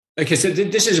Okay, so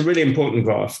this is a really important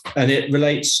graph, and it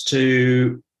relates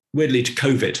weirdly to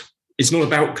COVID. It's not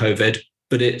about COVID,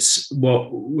 but it's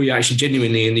what we actually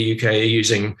genuinely in the UK are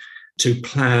using to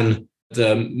plan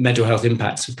the mental health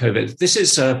impacts of COVID. This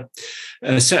is a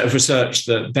set of research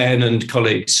that Ben and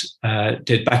colleagues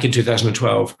did back in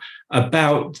 2012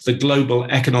 about the global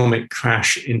economic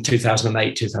crash in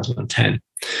 2008, 2010.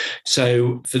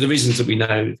 So for the reasons that we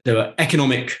know, there were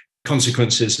economic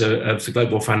consequences of the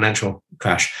global financial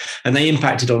crash, and they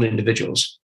impacted on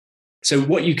individuals. So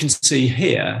what you can see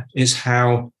here is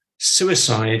how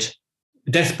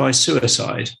death by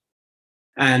suicide,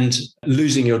 and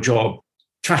losing your job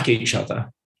track each other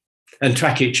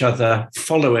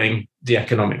following the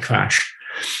economic crash.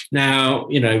 Now,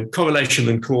 correlation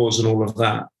and cause and all of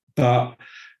that, but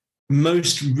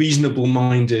most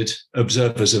reasonable-minded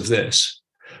observers of this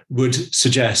would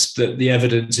suggest that the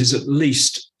evidence is at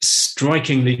least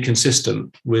strikingly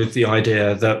consistent with the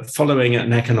idea that following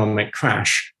an economic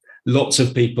crash, lots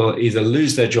of people either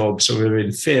lose their jobs or are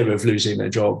in fear of losing their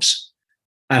jobs,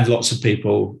 and lots of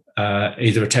people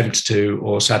either attempt to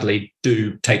or sadly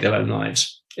do take their own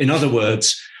lives. In other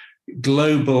words,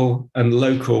 global and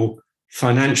local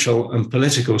financial and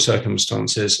political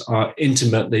circumstances are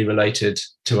intimately related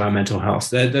to our mental health.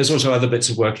 There's also other bits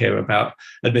of work here about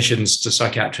admissions to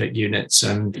psychiatric units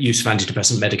and use of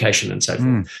antidepressant medication and so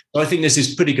forth. So I think this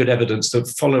is pretty good evidence that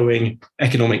following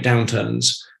economic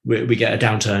downturns, we get a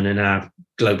downturn in our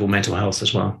global mental health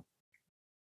as well.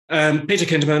 Peter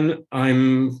Kinderman,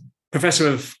 I'm Professor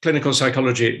of Clinical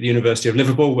Psychology at the University of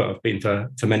Liverpool, where I've been for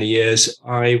many years.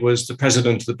 I was the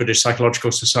president of the British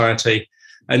Psychological Society,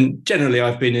 and generally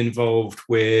I've been involved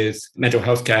with mental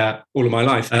health care all of my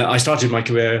life. I started my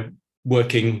career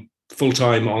working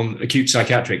full-time on acute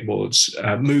psychiatric wards,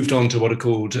 moved on to what are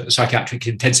called psychiatric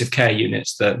intensive care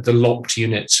units, the locked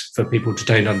units for people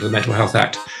detained under the Mental Health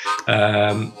Act,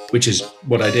 which is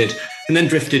what I did. And then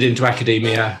drifted into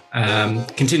academia,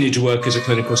 continued to work as a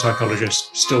clinical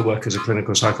psychologist, still work as a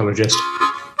clinical psychologist.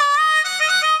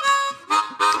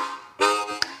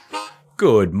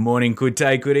 Good morning, good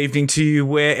day, good evening to you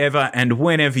wherever and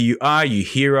whenever you are, you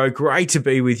hero. Great to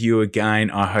be with you again.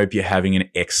 I hope you're having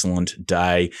an excellent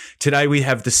day. Today we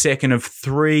have the second of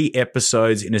 3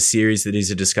 episodes in a series that is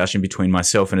a discussion between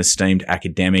myself and esteemed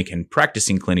academic and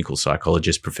practicing clinical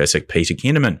psychologist, Professor Peter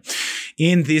Kinderman.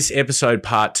 In this episode,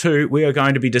 part 2, we are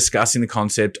going to be discussing the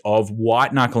concept of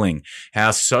white knuckling,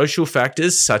 how social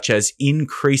factors such as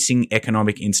increasing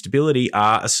economic instability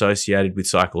are associated with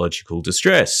psychological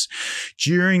distress.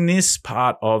 During this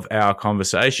part of our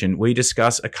conversation, we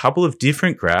discuss a couple of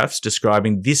different graphs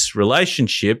describing this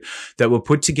relationship that were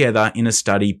put together in a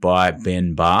study by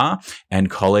Ben Barr and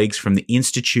colleagues from the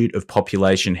Institute of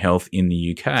Population Health in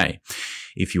the UK.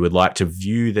 If you would like to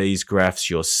view these graphs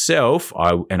yourself,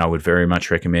 I would very much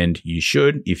recommend you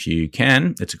should, if you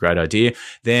can, it's a great idea,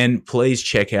 then please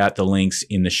check out the links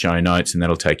in the show notes and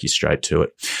that'll take you straight to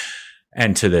it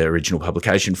and to the original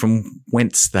publication from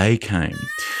whence they came.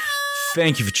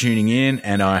 Thank you for tuning in,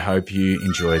 and I hope you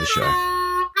enjoy the show.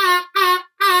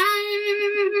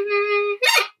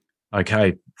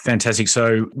 Okay, fantastic.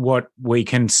 So what we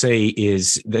can see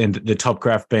is the top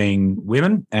graph being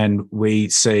women, and we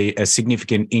see a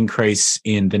significant increase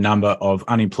in the number of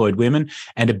unemployed women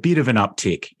and a bit of an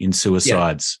uptick in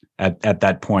suicides at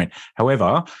that point.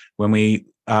 However, when we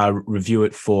review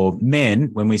it for men,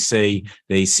 when we see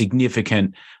the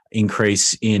significant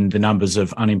increase in the numbers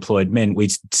of unemployed men, we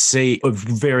see a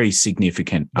very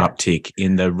significant uptick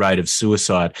in the rate of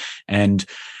suicide. And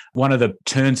one of the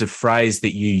turns of phrase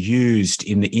that you used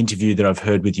in the interview that I've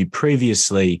heard with you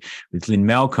previously with Lynn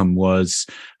Malcolm was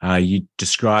you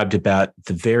described about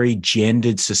the very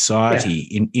gendered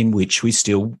society in which we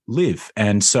still live.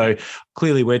 And so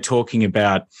clearly we're talking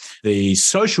about the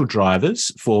social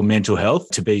drivers for mental health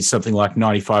to be something like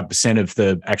 95% of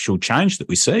the actual change that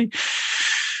we see.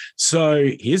 So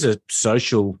here's a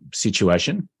social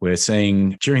situation. We're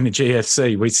seeing during the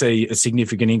GFC, we see a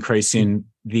significant increase in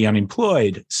the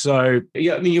unemployed. So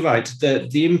yeah, I mean, you're right.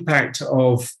 The impact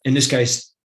of, in this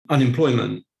case,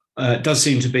 unemployment does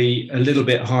seem to be a little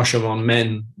bit harsher on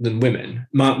men than women.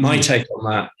 My take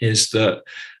on that is that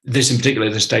this in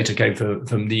particular, this data came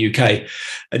from the UK.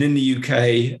 And in the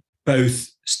UK,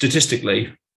 both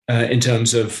statistically, in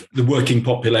terms of the working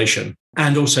population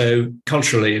and also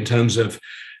culturally in terms of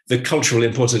the cultural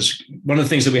importance. One of the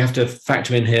things that we have to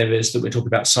factor in here is that we're talking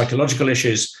about psychological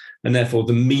issues, and therefore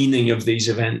the meaning of these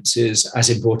events is as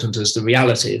important as the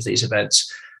reality of these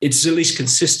events. It's at least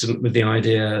consistent with the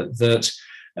idea that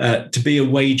to be a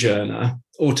wage earner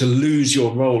or to lose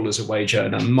your role as a wage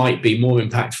earner might be more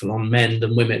impactful on men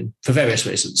than women for various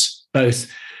reasons, both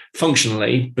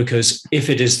functionally, because if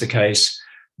it is the case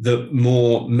that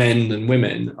more men than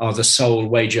women are the sole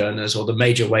wage earners or the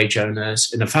major wage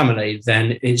earners in a family,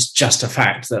 then it's just a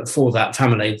fact that for that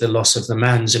family, the loss of the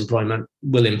man's employment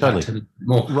will impact him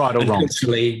more. Right or wrong.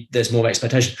 Culturally, there's more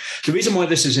expectation. The reason why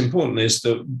this is important is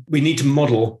that we need to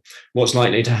model what's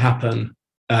likely to happen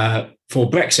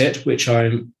for Brexit, which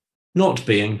I'm not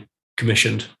being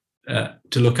commissioned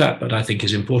to look at, but I think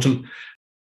is important,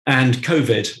 and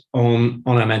COVID on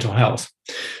our mental health.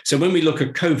 So when we look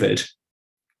at COVID,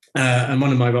 and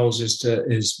one of my roles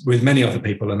is with many other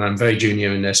people, and I'm very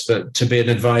junior in this, but to be an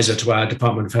advisor to our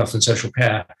Department of Health and Social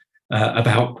Care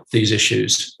about these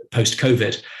issues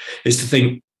post-COVID, is to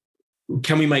think,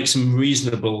 can we make some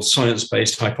reasonable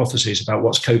science-based hypotheses about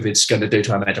what COVID's going to do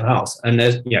to our mental health? And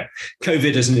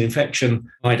COVID as an infection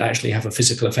might actually have a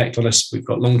physical effect on us. We've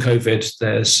got long COVID.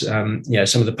 There's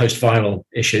some of the post-viral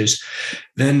issues.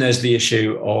 Then there's the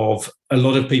issue of a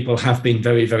lot of people have been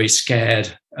very, very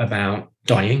scared about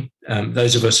dying.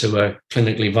 Those of us who are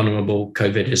clinically vulnerable,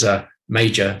 COVID is a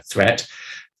major threat.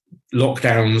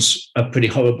 Lockdowns are pretty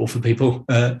horrible for people,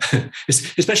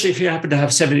 especially if you happen to have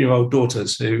 7-year-old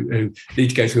daughters who need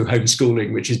to go through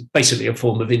homeschooling, which is basically a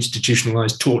form of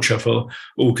institutionalized torture for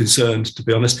all concerned, to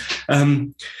be honest.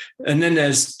 And then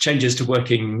there's changes to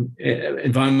working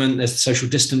environment, there's social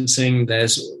distancing,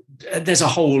 there's a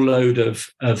whole load of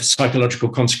psychological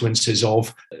consequences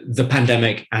of the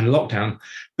pandemic and lockdown.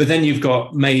 But then you've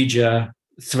got major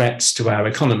threats to our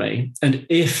economy. And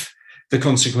if the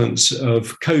consequence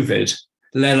of COVID,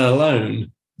 let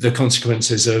alone the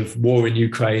consequences of war in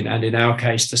Ukraine, and in our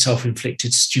case, the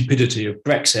self-inflicted stupidity of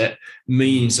Brexit,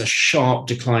 means a sharp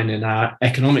decline in our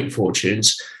economic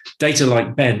fortunes, data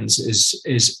like Ben's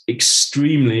is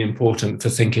extremely important for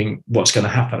thinking what's going to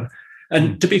happen.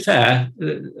 And to be fair,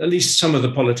 at least some of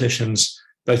the politicians,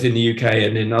 both in the UK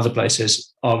and in other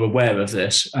places, are aware of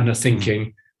this and are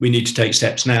thinking we need to take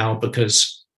steps now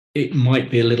because it might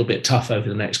be a little bit tough over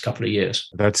the next couple of years.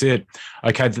 That's it.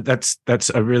 Okay, that's.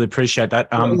 I really appreciate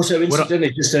that. Also,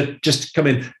 incidentally, just to come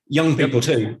in, young people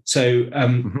too. So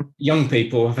young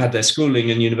people have had their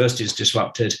schooling and universities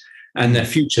disrupted, and their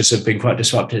futures have been quite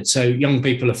disrupted. So young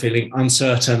people are feeling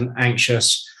uncertain,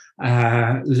 anxious,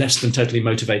 less than totally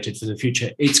motivated for the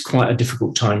future. It's quite a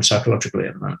difficult time psychologically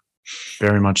at the moment.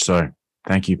 Very much so.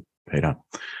 Thank you, Peter.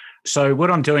 So what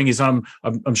I'm doing is I'm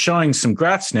showing some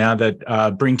graphs now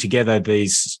that bring together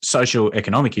these social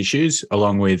economic issues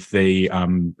along with the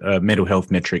mental health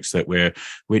metrics that we're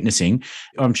witnessing.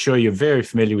 I'm sure you're very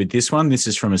familiar with this one. This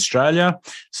is from Australia.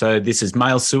 So this is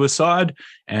male suicide,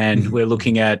 and we're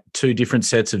looking at two different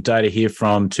sets of data here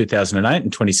from 2008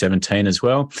 and 2017 as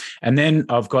well. And then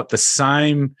I've got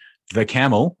the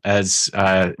camel, as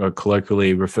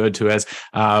colloquially referred to as,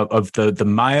 of the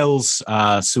males'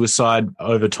 suicide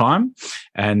over time,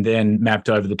 and then mapped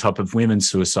over the top of women's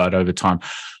suicide over time.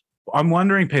 I'm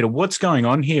wondering, Peter, what's going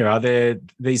on here? Are there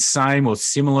these same or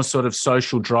similar sort of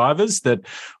social drivers?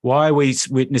 Why are we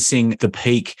witnessing the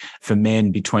peak for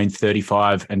men between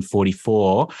 35 and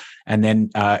 44, and then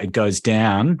it goes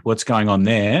down? What's going on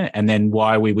there? And then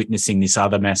why are we witnessing this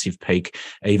other massive peak,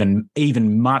 even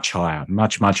much higher,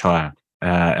 much higher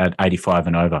at 85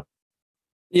 and over?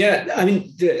 Yeah, I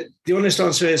mean, the honest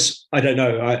answer is I don't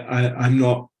know. I'm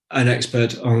not an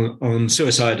expert on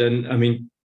suicide, and I mean,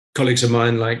 colleagues of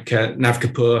mine like Nav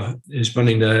Kapoor, who's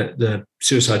running the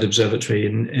Suicide Observatory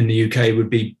in the UK, would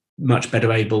be much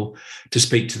better able to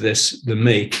speak to this than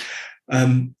me.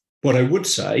 What I would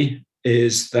say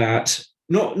is that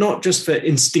not just for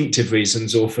instinctive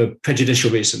reasons or for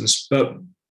prejudicial reasons, but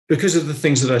because of the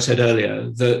things that I said earlier,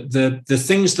 the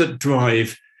things that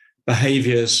drive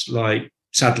behaviours like,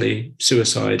 sadly,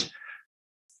 suicide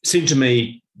seem to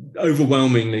me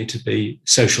overwhelmingly to be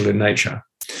social in nature.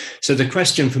 So the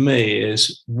question for me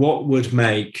is, what would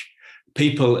make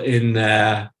people in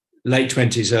their late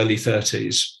 20s, early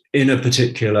 30s, in a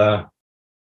particular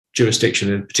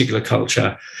jurisdiction, in a particular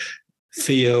culture,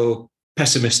 feel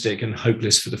pessimistic and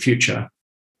hopeless for the future?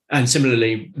 And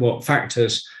similarly, what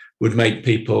factors would make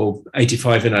people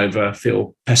 85 and over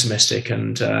feel pessimistic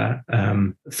and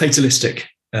fatalistic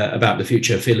about the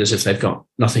future, feel as if they've got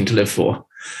nothing to live for?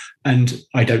 And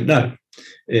I don't know,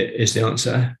 is the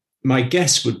answer. My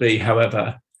guess would be,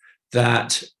 however,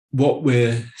 that what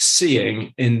we're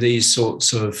seeing in these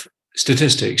sorts of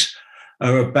statistics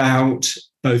are about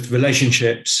both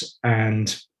relationships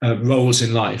and roles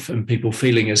in life, and people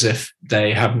feeling as if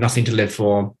they have nothing to live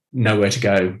for, nowhere to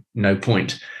go, no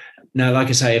point. Now, like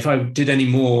I say, if I did any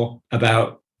more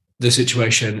about the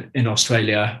situation in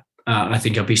Australia, I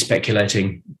think I'd be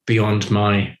speculating beyond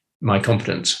my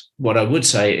competence. What I would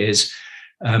say is,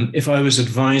 If I was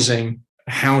advising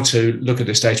how to look at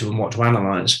this data and what to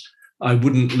analyze, I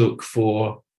wouldn't look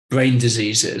for brain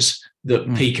diseases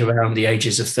that peak around the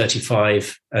ages of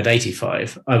 35 and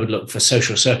 85. I would look for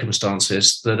social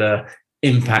circumstances that are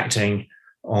impacting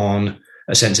on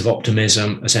a sense of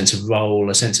optimism, a sense of role,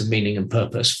 a sense of meaning and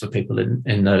purpose for people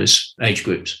in those age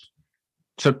groups.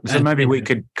 So maybe we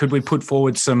could we put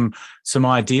forward some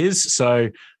ideas? So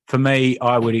for me,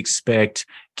 I would expect,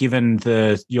 given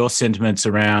your sentiments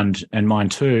around, and mine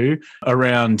too,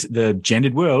 around the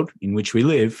gendered world in which we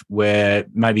live, where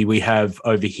maybe we have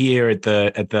over here at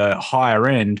the higher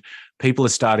end, people are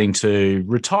starting to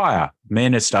retire.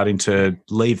 Men are starting to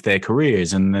leave their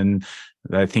careers, and then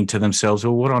they think to themselves,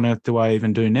 well, what on earth do I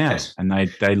even do now? Yes. And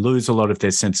they lose a lot of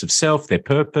their sense of self, their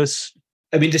purpose.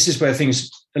 I mean, this is where things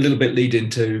a little bit lead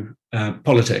into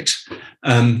politics.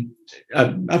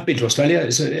 I've been to Australia.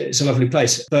 It's a lovely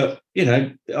place. But,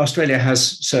 Australia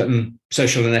has certain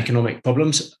social and economic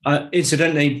problems.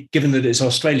 Incidentally, given that it's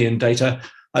Australian data,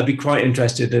 I'd be quite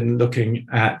interested in looking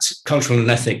at cultural and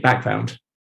ethnic background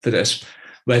for this,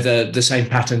 whether the same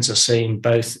patterns are seen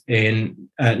both in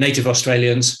native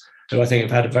Australians, who I think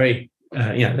have had a very,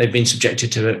 they've been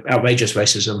subjected to outrageous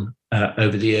racism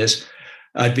over the years.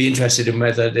 I'd be interested in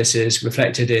whether this is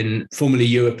reflected in formerly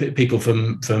people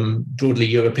from broadly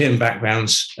European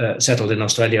backgrounds settled in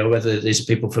Australia, or whether these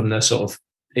are people from the sort of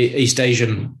East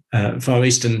Asian, Far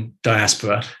Eastern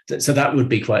diaspora. So that would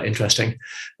be quite interesting.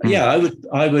 Yeah,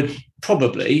 I would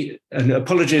probably, and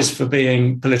apologies for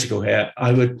being political here,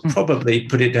 I would probably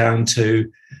put it down to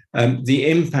the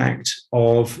impact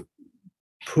of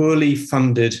poorly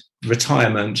funded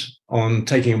retirement on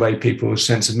taking away people's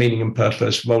sense of meaning and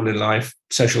purpose, role in life,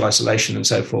 social isolation, and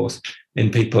so forth in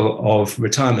people of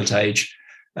retirement age,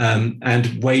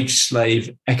 and wage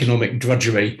slave economic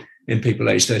drudgery in people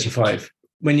aged 35.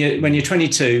 When you're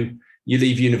 22, you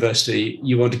leave university,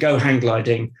 you want to go hang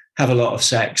gliding, have a lot of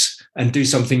sex, and do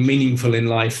something meaningful in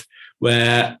life,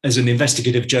 where as an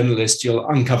investigative journalist, you'll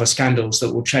uncover scandals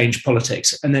that will change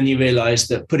politics. And then you realize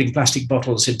that putting plastic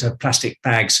bottles into plastic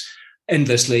bags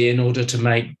endlessly in order to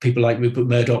make people like Rupert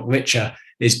Murdoch richer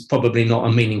is probably not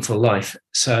a meaningful life.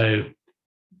 So,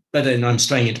 but then I'm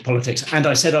straying into politics. And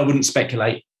I said I wouldn't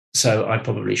speculate, so I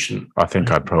probably shouldn't. I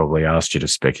think I probably asked you to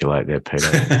speculate there, Peter.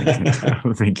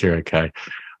 I think you're okay.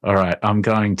 All right, I'm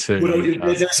going to...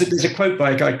 Well, there's a quote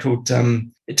by a guy called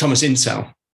Thomas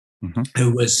Insel,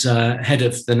 who was head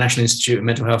of the National Institute of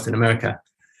Mental Health in America,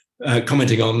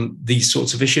 commenting on these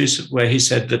sorts of issues, where he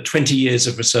said that 20 years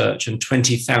of research and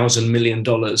 $20,000 million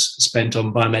spent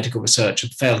on biomedical research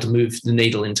had failed to move the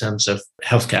needle in terms of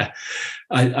healthcare.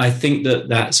 I think that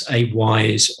that's a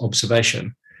wise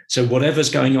observation. So whatever's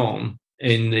going on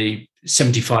in the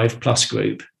 75 plus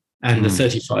group and the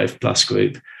 35 plus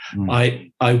group,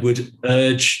 I would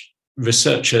urge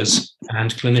researchers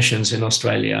and clinicians in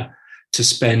Australia to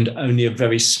spend only a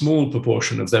very small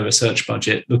proportion of their research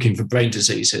budget looking for brain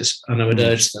diseases. And I would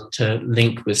urge them to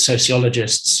link with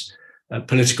sociologists,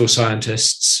 political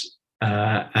scientists,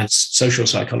 and social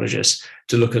psychologists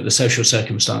to look at the social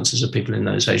circumstances of people in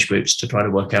those age groups to try to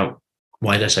work out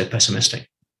why they're so pessimistic.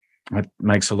 That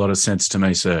makes a lot of sense to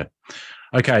me, sir.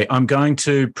 Okay, I'm going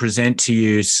to present to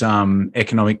you some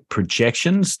economic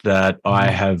projections that I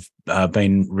have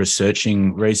been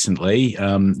researching recently.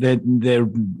 They're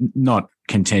not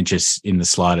contentious in the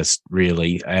slightest,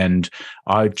 really, and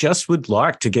I just would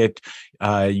like to get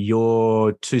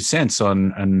your 2 cents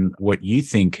on what you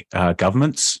think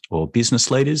governments or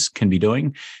business leaders can be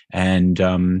doing, and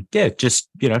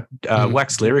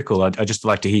wax lyrical. I'd just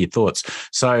like to hear your thoughts.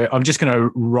 So I'm just going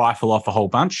to rifle off a whole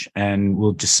bunch, and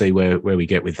we'll just see where we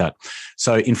get with that.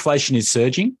 So inflation is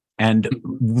surging, and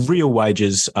real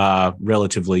wages are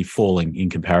relatively falling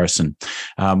in comparison.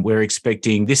 We're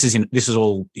expecting, this is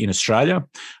all in Australia,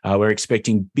 we're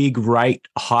expecting big rate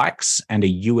hikes and a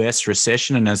US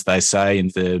recession. And as they say,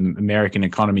 the American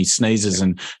economy sneezes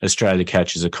and Australia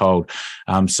catches a cold.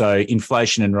 So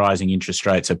inflation and rising interest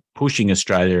rates are pushing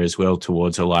Australia as well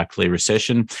towards a likely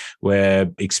recession. We're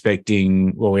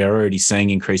expecting, we are already seeing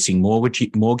increasing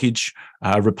mortgage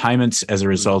repayments as a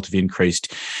result of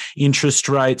increased interest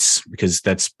rates, because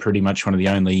that's pretty much one of the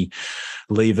only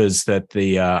levers that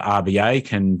the RBA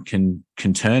can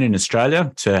turn in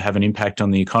Australia to have an impact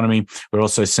on the economy. We're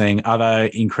also seeing other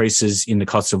increases in the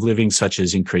cost of living, such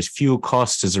as increased fuel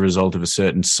costs as a result of a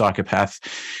certain psychopath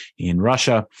in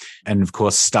Russia, and of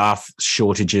course staff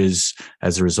shortages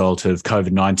as a result of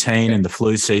COVID-19 and the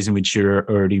flu season, which you're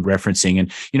already referencing.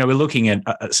 And we're looking at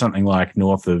something like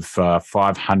north of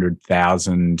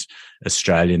 500,000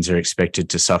 Australians are expected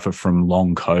to suffer from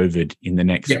long COVID in the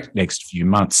next few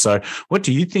months. So what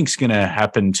do you think is going to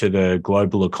happen to the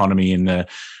global economy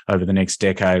over the next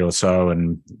decade or so?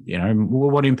 And,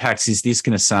 what impacts is this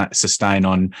going to sustain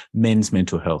on men's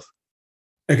mental health?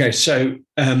 Okay, so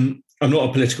I'm not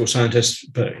a political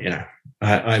scientist, but,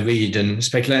 I read and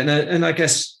speculate. And I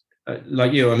guess,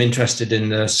 like you, I'm interested in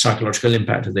the psychological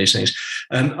impact of these things.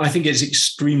 I think it's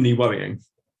extremely worrying.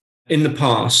 In the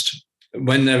past,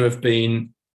 when there have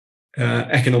been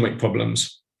economic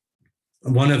problems,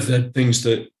 one of the things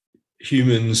that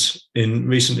humans in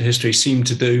recent history seem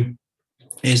to do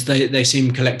is they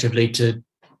seem collectively to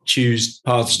choose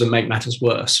paths that make matters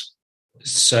worse.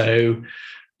 So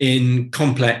in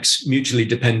complex, mutually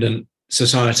dependent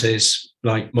societies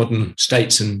like modern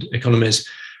states and economies,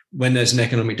 when there's an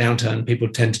economic downturn, people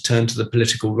tend to turn to the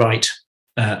political right,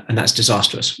 and that's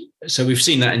disastrous. So we've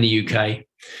seen that in the UK,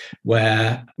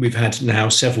 where we've had now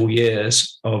several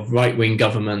years of right-wing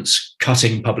governments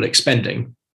cutting public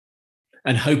spending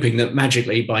and hoping that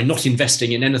magically, by not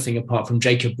investing in anything apart from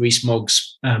Jacob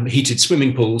Rees-Mogg's heated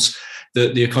swimming pools,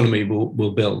 that the economy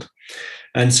will build.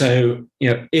 And so,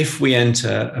 if we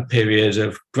enter a period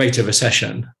of greater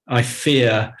recession, I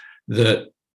fear that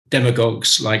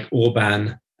demagogues like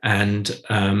Orban and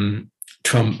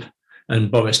Trump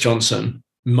and Boris Johnson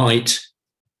might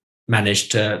manage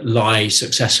to lie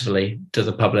successfully to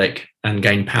the public and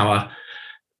gain power.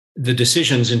 The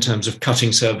decisions in terms of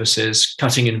cutting services,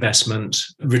 cutting investment,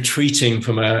 retreating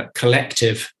from a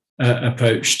collective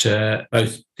approach to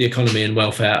both the economy and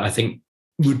welfare, I think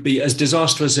would be as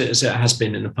disastrous as it has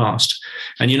been in the past.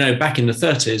 And, back in the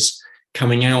 30s,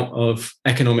 coming out of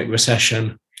economic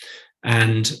recession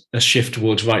and a shift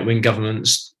towards right-wing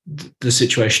governments, the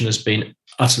situation has been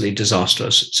utterly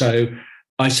disastrous. So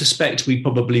I suspect we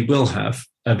probably will have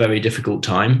a very difficult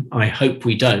time. I hope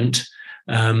we don't.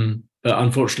 But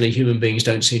unfortunately, human beings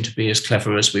don't seem to be as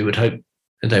clever as we would hope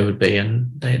they would be, and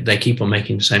they keep on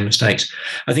making the same mistakes.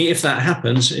 I think if that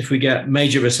happens, if we get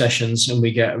major recessions and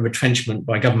we get a retrenchment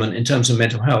by government in terms of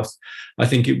mental health, I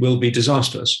think it will be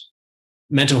disastrous.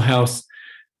 Mental health,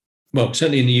 well,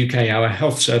 certainly in the UK, our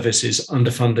health service is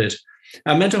underfunded.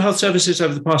 Our mental health services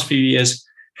over the past few years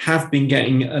have been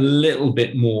getting a little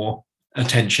bit more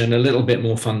attention, a little bit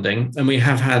more funding, and we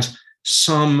have had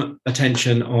some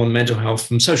attention on mental health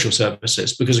from social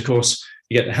services, because, of course,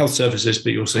 you get the health services,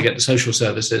 but you also get the social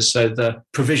services. So the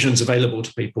provisions available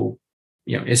to people,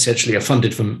 essentially are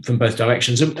funded from both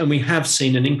directions. And we have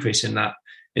seen an increase in that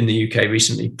in the UK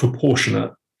recently,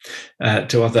 proportionate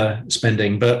to other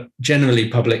spending. But generally,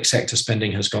 public sector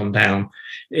spending has gone down.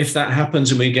 If that happens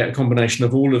and we get a combination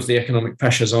of all of the economic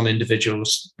pressures on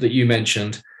individuals that you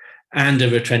mentioned and a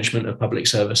retrenchment of public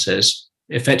services,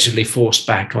 effectively forced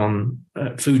back on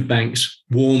food banks,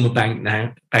 warm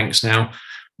banks now,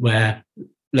 where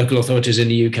local authorities in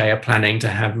the UK are planning to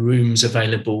have rooms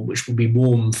available which will be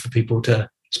warm for people to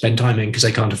spend time in because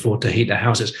they can't afford to heat their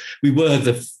houses. We were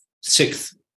the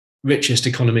sixth richest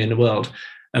economy in the world,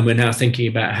 and we're now thinking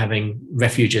about having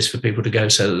refuges for people to go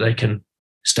so that they can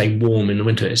stay warm in the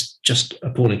winter. It's just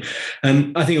appalling. I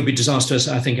think it'll be disastrous.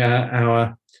 I think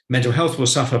our mental health will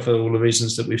suffer for all the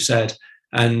reasons that we've said,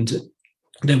 and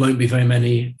there won't be very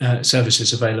many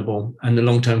services available, and the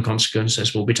long-term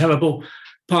consequences will be terrible,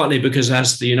 partly because,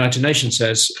 as the United Nations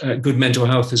says, good mental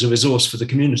health is a resource for the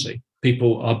community.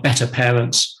 People are better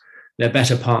parents, they're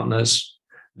better partners,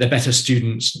 they're better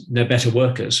students, they're better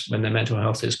workers when their mental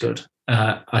health is good.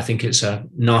 I think it's a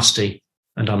nasty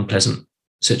and unpleasant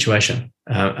situation.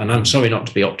 And I'm sorry not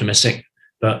to be optimistic,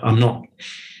 but I'm not.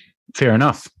 Fair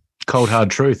enough. Cold,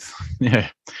 hard truth. Yeah.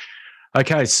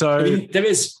 Okay, so there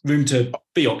is room to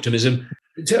be optimism.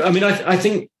 I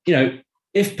think,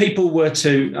 if people were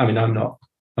to, I'm not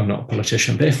a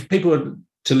politician, but if people were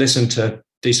to listen to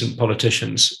decent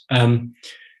politicians,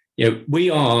 we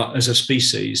are as a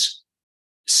species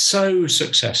so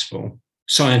successful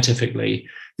scientifically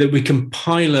that we can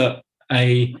pilot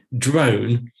a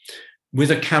drone with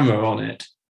a camera on it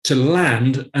to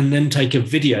land and then take a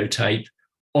videotape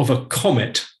of a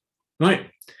comet, right?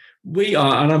 We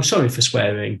are, and I'm sorry for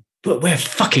swearing, but we're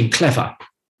fucking clever.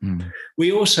 Mm.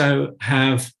 We also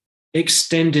have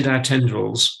extended our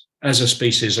tendrils as a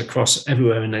species across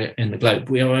everywhere in the globe.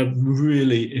 We are a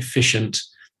really efficient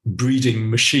breeding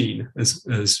machine as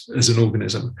an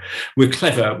organism. We're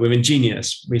clever, we're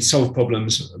ingenious, we solve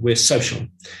problems, we're social.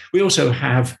 We also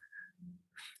have,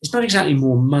 it's not exactly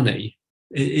more money,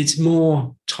 it's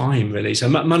more time, really. So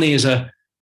money is a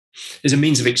is a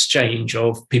means of exchange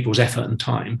of people's effort and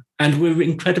time. And we're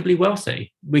incredibly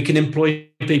wealthy. We can employ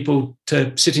people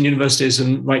to sit in universities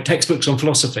and write textbooks on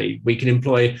philosophy. We can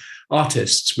employ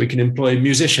artists. We can employ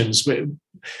musicians.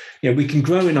 We can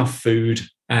grow enough food,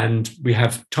 and we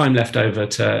have time left over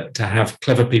to have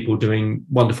clever people doing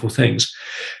wonderful things.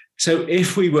 So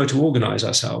if we were to organize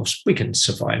ourselves, we can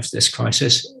survive this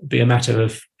crisis. It'd be a matter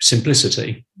of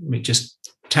simplicity. We just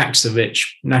tax the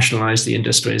rich, nationalize the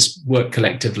industries, work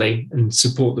collectively, and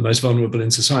support the most vulnerable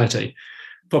in society.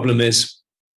 Problem is,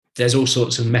 there's all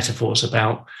sorts of metaphors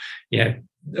about,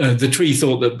 the tree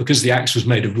thought that because the axe was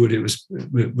made of wood, it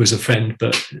was a friend,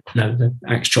 but no, the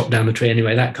axe chopped down the tree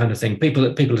anyway. That kind of thing. People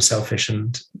are selfish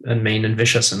and mean and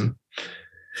vicious, and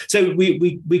so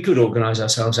we could organize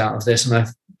ourselves out of this, and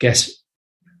I guess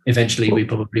eventually we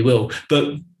probably will.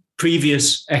 But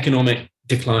previous economic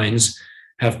declines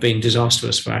have been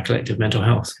disastrous for our collective mental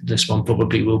health. This one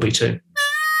probably will be too.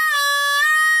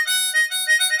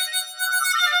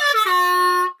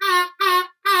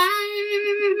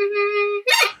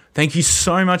 Thank you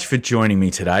so much for joining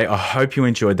me today. I hope you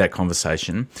enjoyed that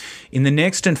conversation. In the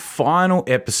next and final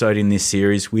episode in this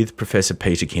series with Professor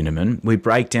Peter Kinderman, we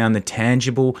break down the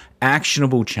tangible,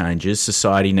 actionable changes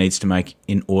society needs to make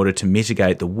in order to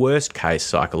mitigate the worst case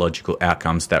psychological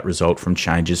outcomes that result from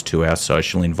changes to our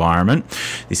social environment.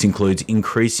 This includes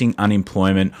increasing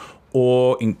unemployment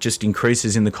or just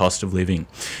increases in the cost of living.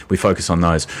 We focus on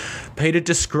those. Peter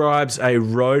describes a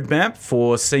roadmap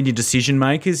for senior decision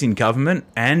makers in government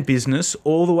and business,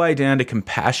 all the way down to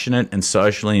compassionate and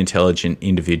socially intelligent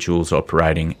individuals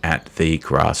operating at the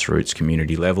grassroots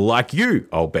community level, like you,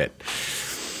 I'll bet.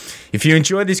 If you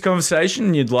enjoyed this conversation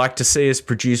and you'd like to see us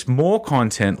produce more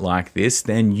content like this,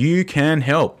 then you can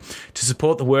help. To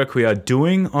support the work we are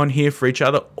doing on Here for Each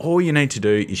Other, all you need to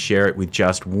do is share it with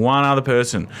just one other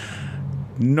person.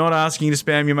 Not asking you to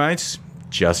spam your mates,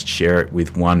 just share it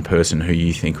with one person who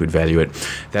you think would value it.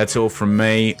 That's all from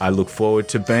me. I look forward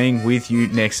to being with you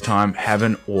next time. Have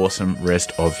an awesome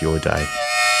rest of your day.